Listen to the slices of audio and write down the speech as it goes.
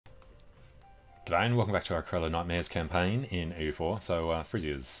G'day and welcome back to our Cradle of Nightmares campaign in EU4. So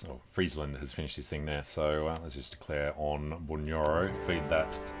Friesland has finished his thing there, so let's just declare on Bunyoro, feed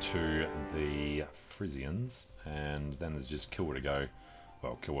that to the Frisians, and then there's just Kilwa to go,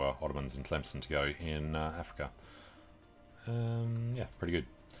 well, Kilwa, Ottomans and Tlemcen to go in Africa. Yeah, pretty good.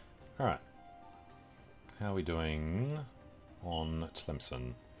 Alright, how are we doing on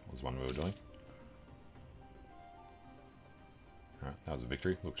Tlemcen, was one we were doing. Alright, that was a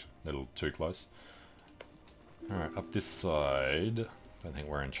victory. Looked a little too close. Alright, up this side, don't think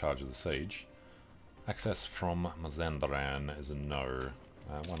we're in charge of the siege. Access from Mazandaran is a no.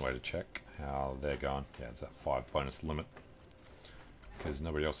 One way to check how they're going. Yeah, it's that 5 bonus limit. Because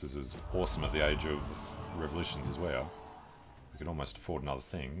nobody else is as awesome at the age of revolutions as we are. We could almost afford another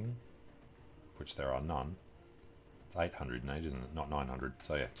thing, which there are none. 800 in age, isn't it? Not 900.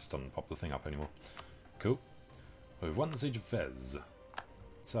 So yeah, just doesn't pop the thing up anymore. Cool. We've won the Siege of Fez.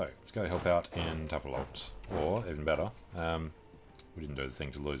 So, let's go help out in Taffelot. Or, even better, we didn't do the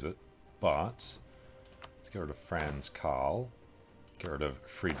thing to lose it, but let's get rid of Franz Karl, get rid of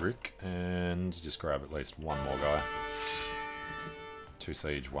Friedrich, and just grab at least one more guy. 2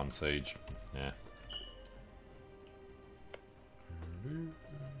 siege, 1 siege. Yeah.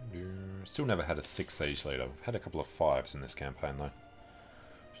 Still never had a 6 siege leader. I've had a couple of 5s in this campaign though,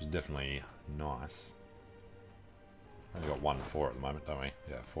 which is definitely nice. Only got 1 4 at the moment, don't we?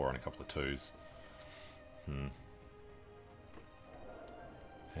 Yeah, 4 and a couple of 2s.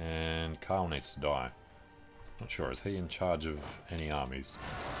 And Karl needs to die. Not sure, is he in charge of any armies?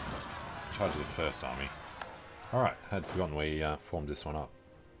 He's in charge of the first army. Alright, had forgotten we formed this one up.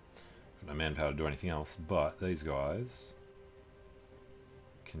 Got no manpower to do anything else, but these guys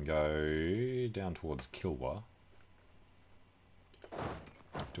can go down towards Kilwa.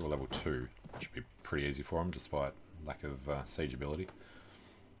 Do a level 2. Should be pretty easy for them, despite lack of siege ability.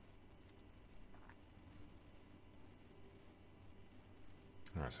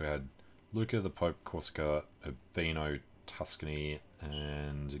 Alright, so we had Lucca, the Pope, Corsica, Urbino, Tuscany,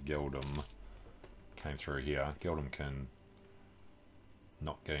 and Geldum came through here. Geldum can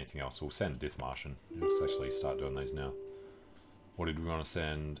not get anything else. We'll send Dithmarschen. Let's actually start doing these now. Or did we want to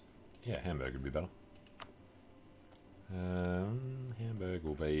send... Yeah, Hamburg would be better. Hamburg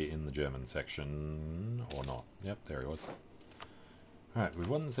will be in the German section, or not. Yep, there he was. Alright, we've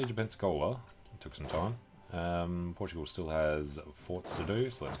won the Siege of Pensacola. It took some time. Portugal still has forts to do,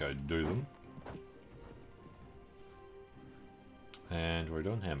 so let's go do them. And we're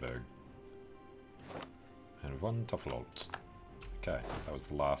doing Hamburg. And we've won Taffelot. Okay, that was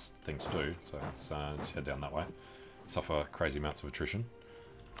the last thing to do, so let's head down that way. Suffer crazy amounts of attrition.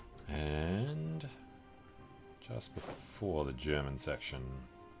 And... just before the German section,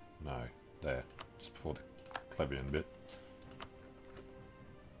 no, there, just before the Klebian bit.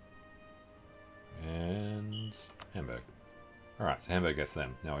 And Hamburg. Alright, so Hamburg gets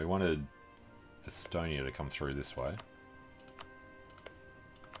them. Now we wanted Estonia to come through this way.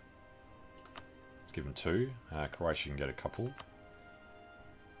 Let's give them 2. Croatia can get a couple.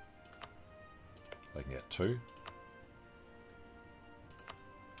 They can get 2.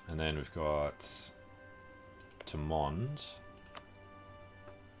 And then we've got... Mond,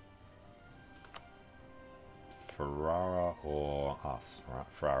 Ferrara or us. Right,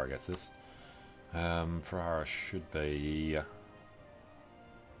 Ferrara gets this. Ferrara should be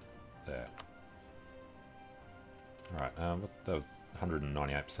there. Alright, that was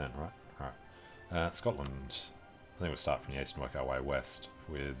 198%, right? Alright. Scotland. I think we'll start from the east and work our way west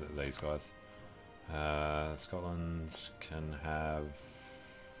with these guys. Scotland can have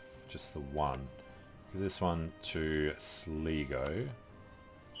just the 1. Give this one to Sligo,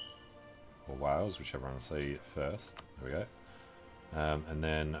 or Wales, whichever one I see first. There we go. And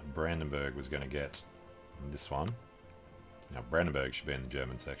then Brandenburg was going to get this one. Now Brandenburg should be in the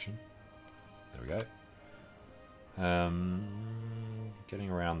German section. There we go. Getting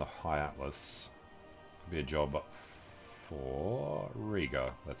around the High Atlas could be a job for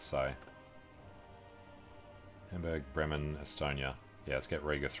Riga, let's say. Hamburg, Bremen, Estonia. Yeah, let's get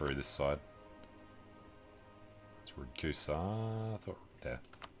Riga through this side. Ragusa, I thought there.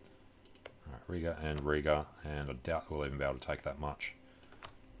 Alright, Riga, and I doubt we'll even be able to take that much.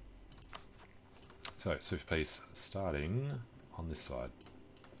 So, super piece starting on this side.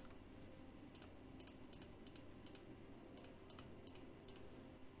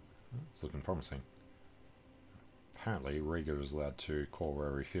 It's looking promising. Apparently, Riga is allowed to call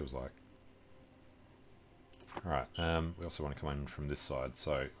wherever he feels like. Alright, we also want to come in from this side,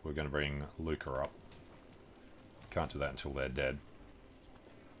 so we're going to bring Lucca up. Can't do that until they're dead.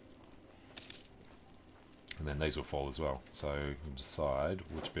 And then these will fall as well. So you can decide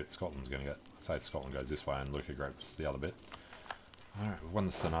which bit Scotland's going to get. Let's say Scotland goes this way and Lucca grabs the other bit. Alright, we've won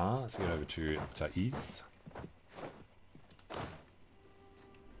the Senar. Let's get over to Taiz.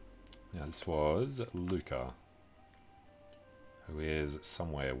 Now this was Lucca, who is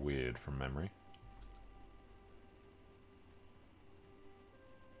somewhere weird from memory.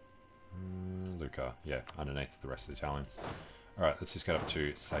 Lucca, yeah, underneath the rest of the Italians. Alright, let's just get up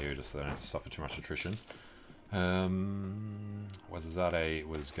to Ceuta so they don't suffer too much attrition. Wazazade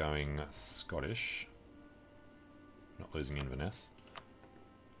was going Scottish. Not losing Inverness.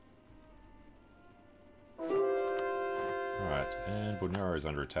 Alright, and Bunyoro is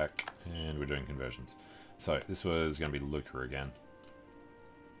under attack, and we're doing conversions. So, this was going to be Lucca again.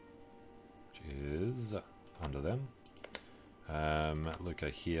 Which is under them. Lucca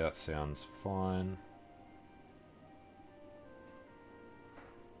here sounds fine.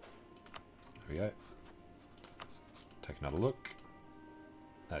 There we go. Take another look.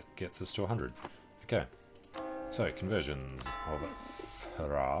 That gets us to 100. Okay. So, conversions of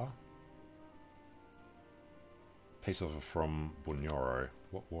Ferrar. Peace offer from Bunyoro.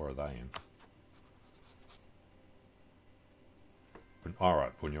 What war are they in?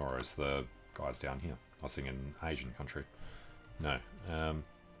 Alright, Bunyoro is the guys down here. I was thinking an Asian country. No.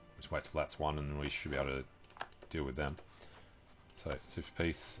 Just wait till that's won and we should be able to deal with them. So, super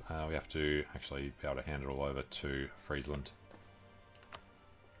peace. We have to actually be able to hand it all over to Friesland.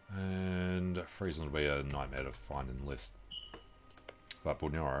 And Friesland will be a nightmare to find in the list. But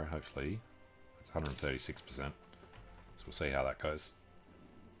Bunyoro, hopefully, it's 136%. So we'll see how that goes.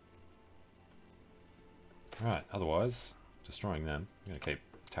 Alright, otherwise, destroying them. I'm going to keep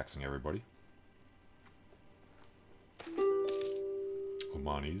taxing everybody.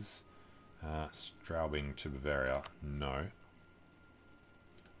 Omanis. Straubing to Bavaria, no.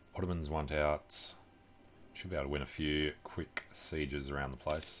 Ottomans want out. Should be able to win a few quick sieges around the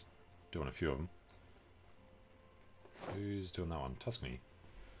place. Doing a few of them. Who's doing that one? Tuscany.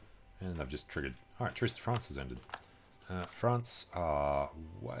 And they've just triggered. Alright, Truce to France has ended. France are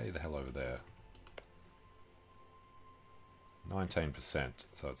way the hell over there. 19%.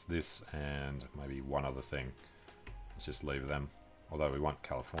 So it's this and maybe one other thing. Let's just leave them. Although we want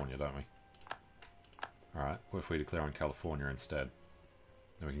California, don't we? Alright, what if we declare on California instead?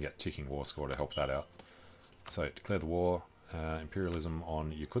 Then we can get ticking war score to help that out. So, declare the war. Imperialism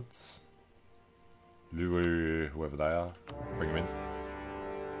on Yakuts. Lulu, whoever they are. Bring them in.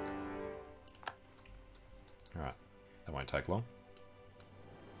 Alright, that won't take long.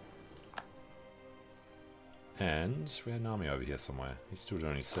 And we had an army over here somewhere. He's still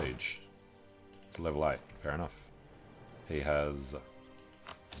doing his siege. It's a level 8, fair enough. He has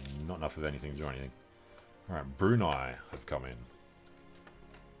not enough of anything to do anything. Alright, Brunei have come in.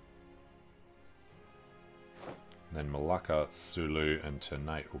 And then Malacca, Sulu, and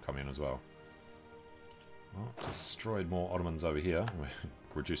Ternate will come in as well. Well, destroyed more Ottomans over here.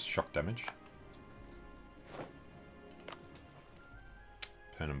 Reduced shock damage.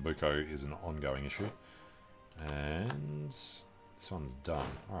 Pernambuco is an ongoing issue. And this one's done.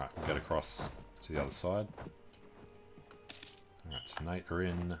 Alright, we'll get across to the other side. Alright, Ternate are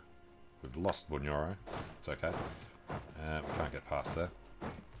in. We've lost Bunyoro. It's okay. We can't get past there.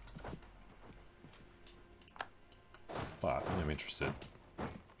 But I'm interested.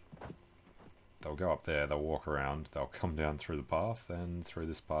 They'll go up there, they'll walk around, they'll come down through the path, and through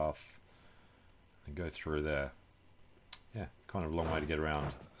this path, and go through there. Yeah, kind of a long way to get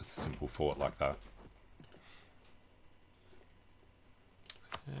around a simple fort like that.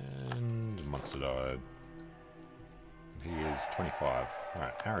 And monster died. And he is 25.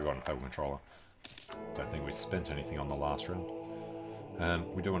 Alright, Aragon, Papal Controller. Don't think we spent anything on the last round.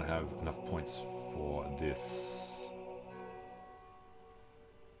 We do want to have enough points for this.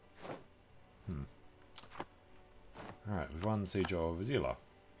 Alright, we've won the Siege of Azila.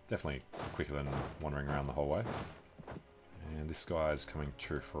 Definitely quicker than wandering around the whole way. And this guy's coming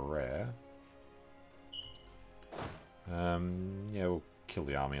to Ferrer. Yeah, we'll kill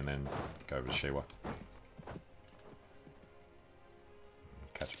the army and then go over to Shewa.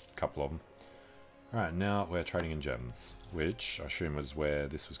 Catch a couple of them. Alright, now we're trading in gems, which I assume was where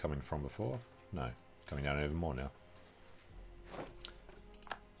this was coming from before. No, coming down even more now.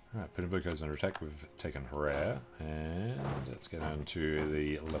 Alright, Pernambuco's under attack. We've taken Herrera, and let's get on to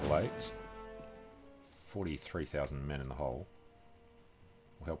the level 8. 43,000 men in the hole.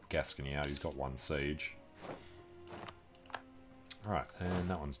 We'll help Gascony out, he's got one siege. Alright, and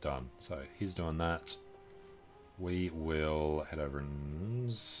that one's done. So, he's doing that. We will head over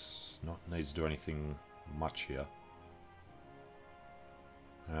and not need to do anything much here.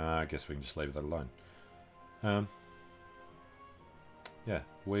 I guess we can just leave that alone. Yeah,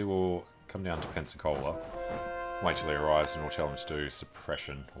 we will come down to Pensacola, wait till he arrives, and we'll tell him to do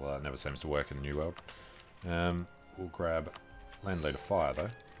suppression. Well, that never seems to work in the New World. We'll grab Land Leader Fire, though,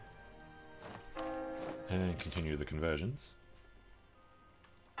 and continue the conversions.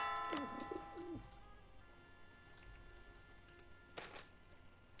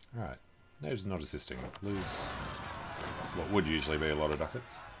 Alright, natives not assisting. Lose what would usually be a lot of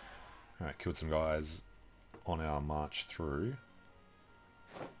ducats. Alright, killed some guys on our march through.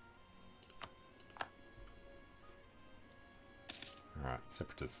 Alright,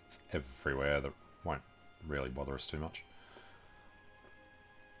 separatists everywhere that won't really bother us too much.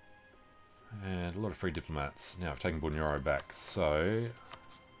 And a lot of free diplomats. Now, I've taken Bunyoro back, so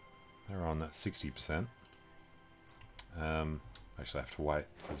they're on 60%. Actually, I have to wait,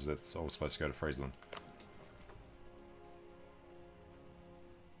 because it's all supposed to go to Friesland.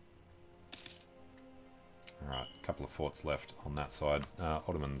 Alright, a couple of forts left on that side.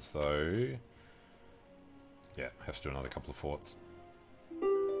 Ottomans, though... yeah, have to do another couple of forts.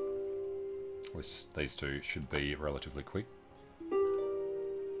 At least these two should be relatively quick.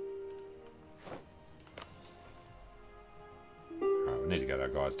 Alright, we need to get our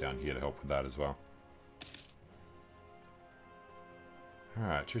guys down here to help with that as well.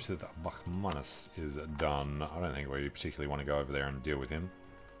 Alright, Truce with Bachmanus is done. I don't think we particularly want to go over there and deal with him.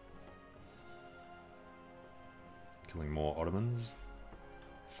 Killing more Ottomans.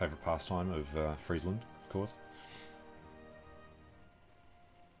 Favourite pastime of Friesland, of course.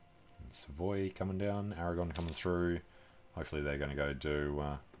 And Savoy coming down, Aragon coming through. Hopefully they're going to go do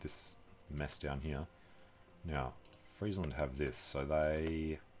this mess down here. Now, Friesland have this, so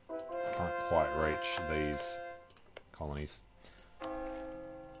they can't quite reach these colonies.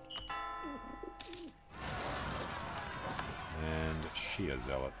 And Shia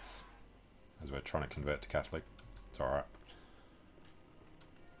Zealots, as we're trying to convert to Catholic. It's alright.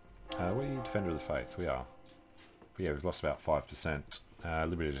 We Defender of the Faith, we are. But yeah, we've lost about 5%.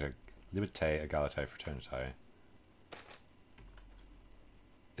 Liberté, Égalité, Fraternité.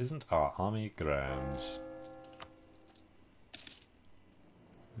 Isn't our army grand?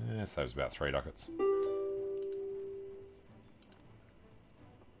 Yeah, saves about 3 ducats.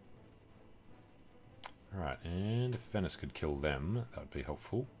 Alright, and if Venice could kill them, that would be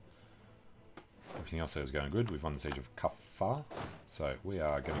helpful. Everything else there is going good. We've won the siege of Kaffa, so we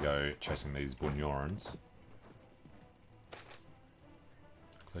are going to go chasing these Bunyorans.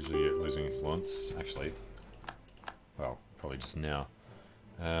 Clearly losing influence, actually. Well, probably just now.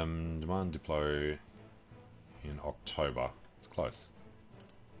 Demand Diplo in October. It's close.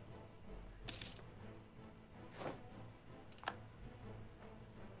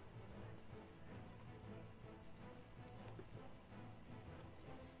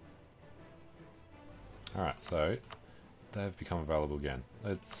 Alright, so they've become available again.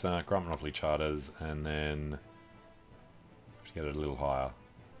 Let's grant monopoly charters and then have to get it a little higher.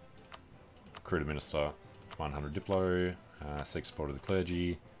 Recruit a minister, 100 Diplo, seek support of the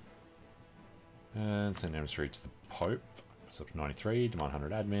clergy, and send emissary to the Pope. It's up to 93, demand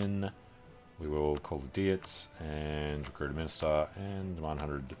 100 admin. We will call the Diet and recruit a minister and demand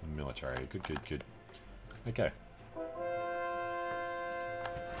 100 military. Good, good, good. Okay.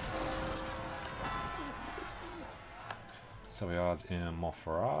 Savoyards in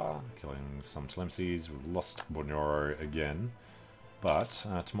Montferrat, killing some Tlemces. We've lost Bunyoro again, but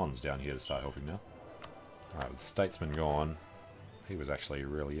Timon's down here to start helping now. Alright, with Statesman gone, he was actually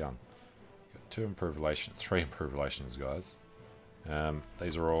really young. Got 2 improved relations, 3 improved relations, guys.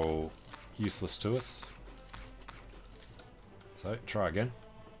 These are all useless to us. So, try again.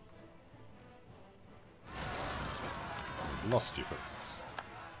 We've lost ducats.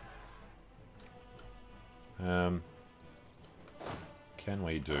 Can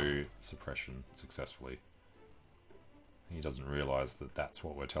we do suppression successfully? He doesn't realise that that's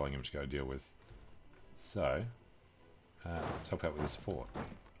what we're telling him to go deal with. So, let's help out with this fort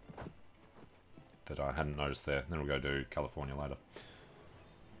that I hadn't noticed there. Then we'll go do California later.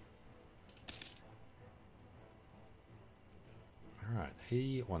 Alright,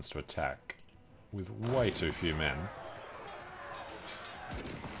 he wants to attack with way too few men.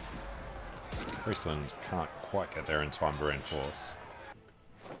 Friesland can't quite get there in time to reinforce.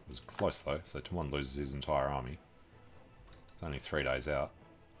 It was close though, so Timon loses his entire army. It's only 3 days out.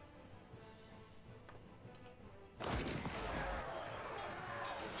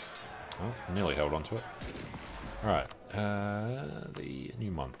 Oh, nearly held onto it. Alright, the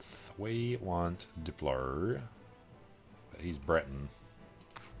new month. We want Diplo. But he's Breton.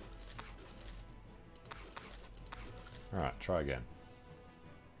 Alright, try again.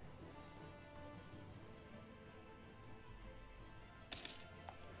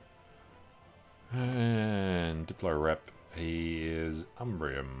 And Diplo Rep, he is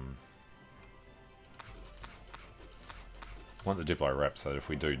Umbrium. I want the Diplo Rep so that if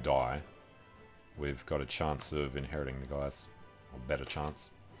we do die, we've got a chance of inheriting the guys. Or better chance.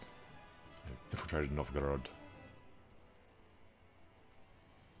 Infiltrated Novgorod.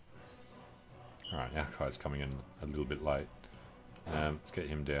 Alright, our guy's coming in a little bit late. Let's get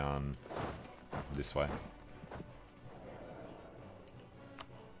him down this way.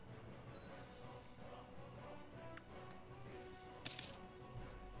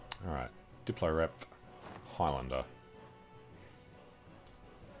 Alright, Diplo Rep, Highlander.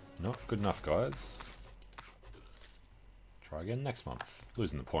 Not good enough, guys. Try again next month.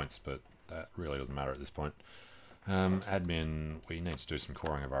 Losing the points, but that really doesn't matter at this point. Admin, we need to do some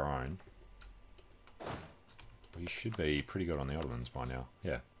coring of our own. We should be pretty good on the Ottomans by now.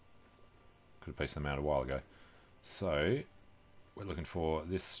 Yeah. Could have pieced them out a while ago. So, we're looking for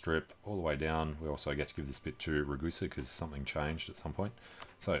this strip all the way down. We also get to give this bit to Ragusa because something changed at some point.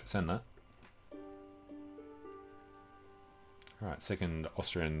 So, send that. Alright, second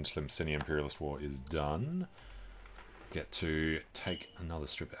Austrian-Tlemceni Imperialist War is done. Get to take another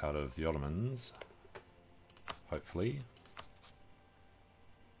strip out of the Ottomans. Hopefully.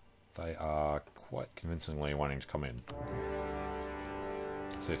 They are quite convincingly wanting to come in.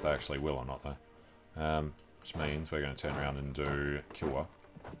 Let's see if they actually will or not though. Which means we're going to turn around and do Kilwa.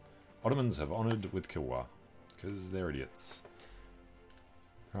 Ottomans have honoured with Kilwa, because they're idiots.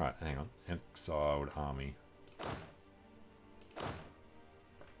 Alright, hang on. Exiled army.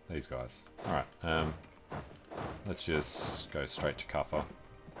 These guys. Alright, let's just go straight to Kaffa.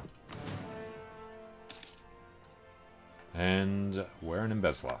 And we're an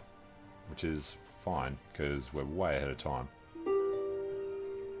embezzler, which is fine, because we're way ahead of time.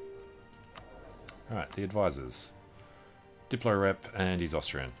 Alright, the advisors. Diplo Rep, and he's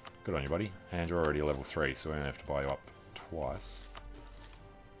Austrian. Good on you, buddy. And you're already level 3, so we're going to have to buy you up twice.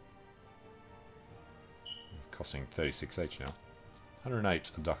 It's costing 36 each now.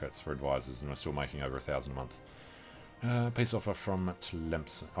 108 ducats for advisors, and we're still making over 1,000 a month. Peace offer from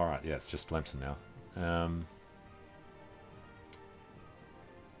Tlemcen. Alright, yeah, it's just Tlemcen now.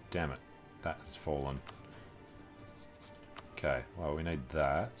 Damn it. That has fallen. Okay, well, we need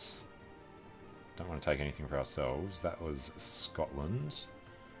that. Don't want to take anything for ourselves. That was Scotland.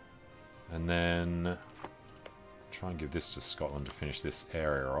 And then try and give this to Scotland to finish this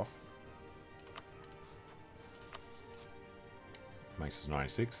area off. Makes us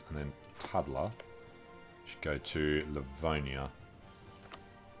 96. And then Tudler should go to Livonia.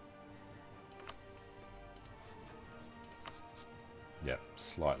 Yep,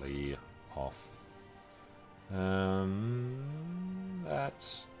 slightly off.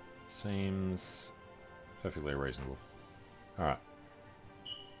 That seems perfectly reasonable. Alright.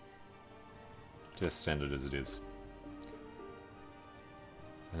 Just send it as it is.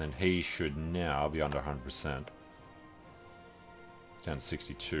 And then he should now be under 100%. It's down to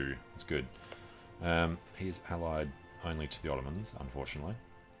 62. It's good. He's allied only to the Ottomans, unfortunately.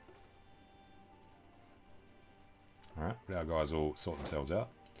 Alright, but our guys will sort themselves out.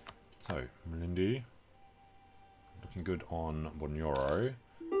 So, Melindi. Looking good on Bornoro.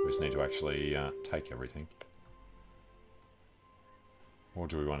 We just need to actually take everything. Or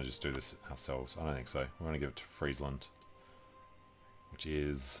do we want to just do this ourselves? I don't think so. We're going to give it to Friesland. Which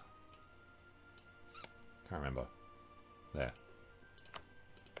is... can't remember. There.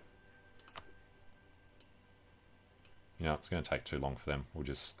 You know, it's going to take too long for them. We'll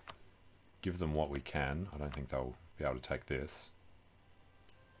just give them what we can. I don't think they'll be able to take this.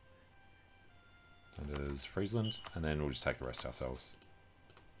 And there's Friesland, and then we'll just take the rest ourselves.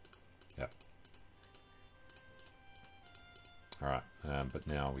 Yep. Alright, but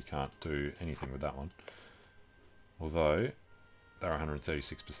now we can't do anything with that one. Although, they're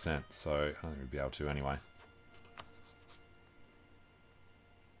 136%, so I don't think we'd be able to anyway.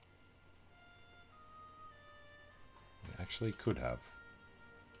 We actually could have.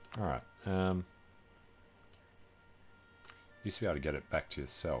 Alright, used to be able to get it back to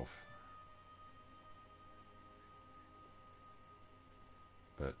yourself.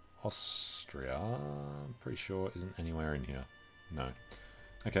 But Austria, I'm pretty sure, isn't anywhere in here. No.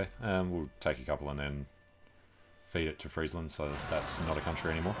 Okay, we'll take a couple and then feed it to Friesland so that that's not a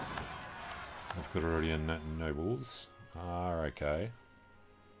country anymore. Novgorodian nobles are okay.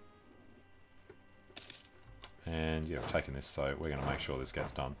 And yeah, we're taking this, so we're going to make sure this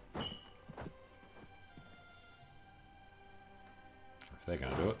gets done. If they're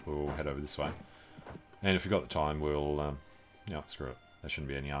going to do it, we'll head over this way. And if we've got the time, we'll, yeah, screw it. There shouldn't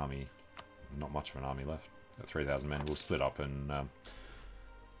be any army, not much of an army left. Got 3,000 men. We'll split up and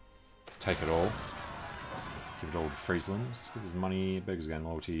take it all. Give it all to Friesland. Just give us money. Beggars gain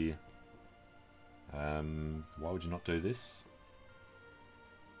loyalty. Why would you not do this?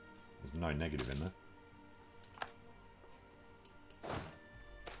 There's no negative in there.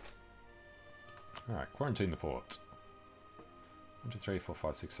 Alright, quarantine the port. 1, 2, 3, 4,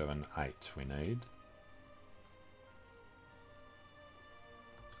 5, 6, 7, 8 we need.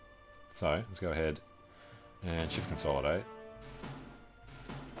 So, let's go ahead and shift consolidate.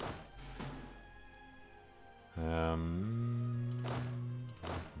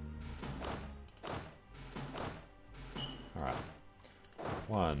 Alright.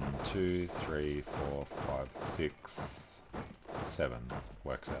 1, 2, 3, 4, 5, 6, 7.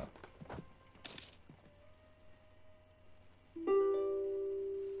 Works out.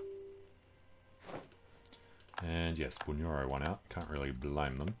 And yes, Bunyoro won out. Can't really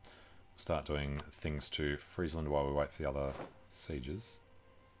blame them. We'll start doing things to Friesland while we wait for the other sieges.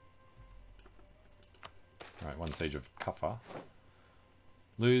 Alright, 1 siege of Kaffa.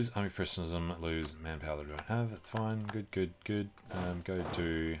 Lose army professionalism, lose manpower that we don't have. That's fine. Good, good, good. Go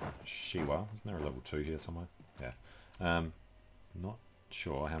to Shiwa. Isn't there a level 2 here somewhere? Yeah. Not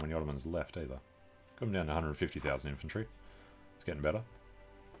sure how many Ottomans left either. Got them down to 150,000 infantry. It's getting better.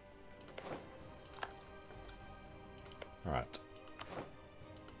 Alright.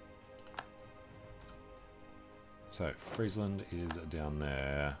 So, Friesland is down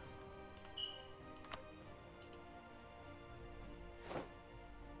there.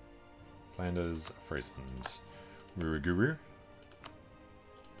 Flanders, Friesland. Ruruguru.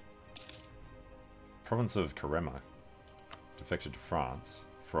 Province of Karema. Defected to France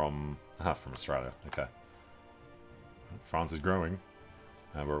from Australia. Okay. France is growing.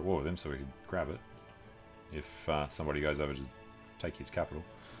 We're at war with him, so we could grab it. If somebody goes over to take his capital.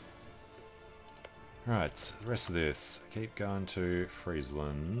 Right, the rest of this. Keep going to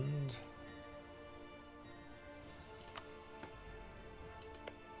Friesland.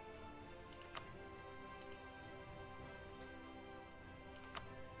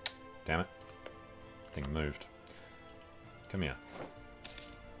 Damn it. Thing moved. Come here.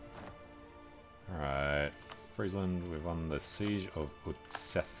 Alright, Friesland, we've won the siege of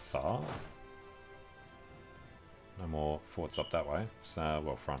Utsetha. No more forts up that way. It's,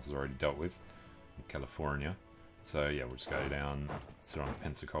 well, France has already dealt with California. So yeah, we'll just go down, sit on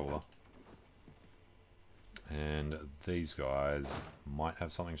Pensacola. And these guys might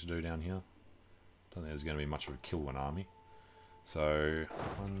have something to do down here. Don't think there's going to be much of a Kilwan army. So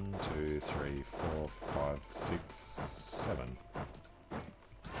 1, 2, 3, 4, 5, 6, 7.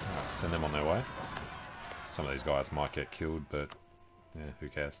 Alright, send them on their way. Some of these guys might get killed, but yeah, who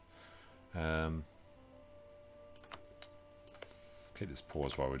cares? Keep this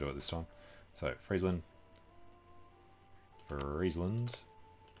paused while we do it this time. So Friesland,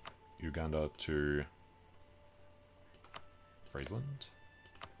 Uganda to Friesland,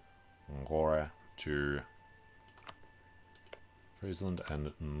 Ngora to Friesland,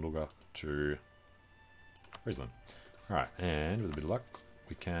 and Nluga to Friesland. Alright, and with a bit of luck,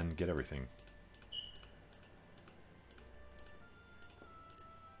 we can get everything.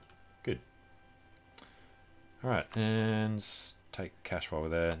 Good. Alright, and take cash while we're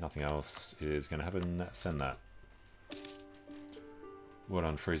there. Nothing else is going to happen. Send that. Well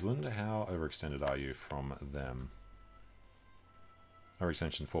done, Friesland. How overextended are you from them?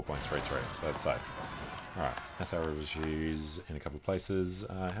 Overextension 4.33, so that's safe. Alright, that's our refugees in a couple of places.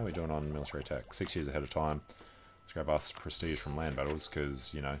 How are we doing on military attack? 6 years ahead of time. Let's grab us prestige from land battles,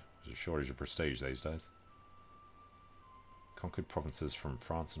 because, you know, there's a shortage of prestige these days. Conquered provinces from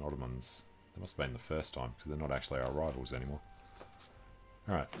France and Ottomans. That must have been the first time, because they're not actually our rivals anymore.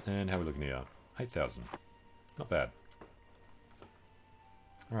 Alright, and how are we looking here? 8,000. Not bad.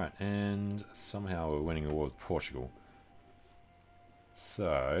 Alright, and somehow we're winning a war with Portugal.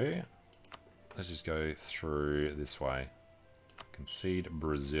 So, let's just go through this way. Concede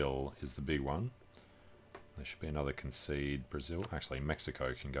Brazil is the big one. There should be another concede Brazil. Actually,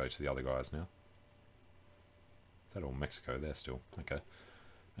 Mexico can go to the other guys now. Is that all Mexico there still? Okay.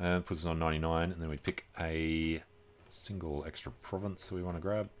 Puts us on 99, and then we pick a single extra province that we want to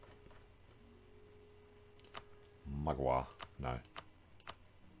grab. Magua. No.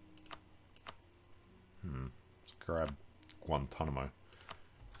 Let's grab Guantanamo.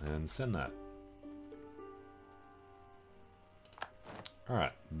 And send that.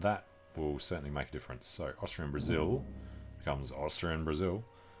 Alright, that will certainly make a difference. So, Austrian Brazil becomes Austrian Brazil.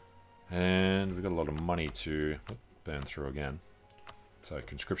 And we've got a lot of money to burn through again. So,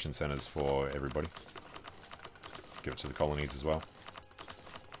 conscription centers for everybody. Give it to the colonies as well.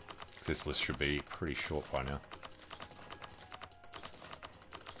 This list should be pretty short by now.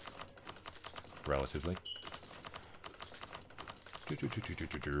 relatively.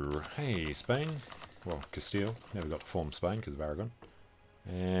 Hey, Spain. Well, Castile. Never got to form Spain because of Aragon.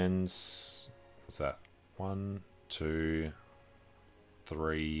 And what's that? 1, 2,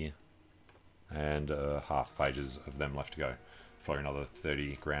 3, and half pages of them left to go. Probably another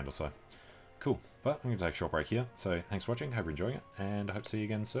 30 grand or so. Cool. But I'm going to take a short break here. So thanks for watching. Hope you're enjoying it. And I hope to see you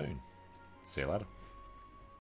again soon. See you later.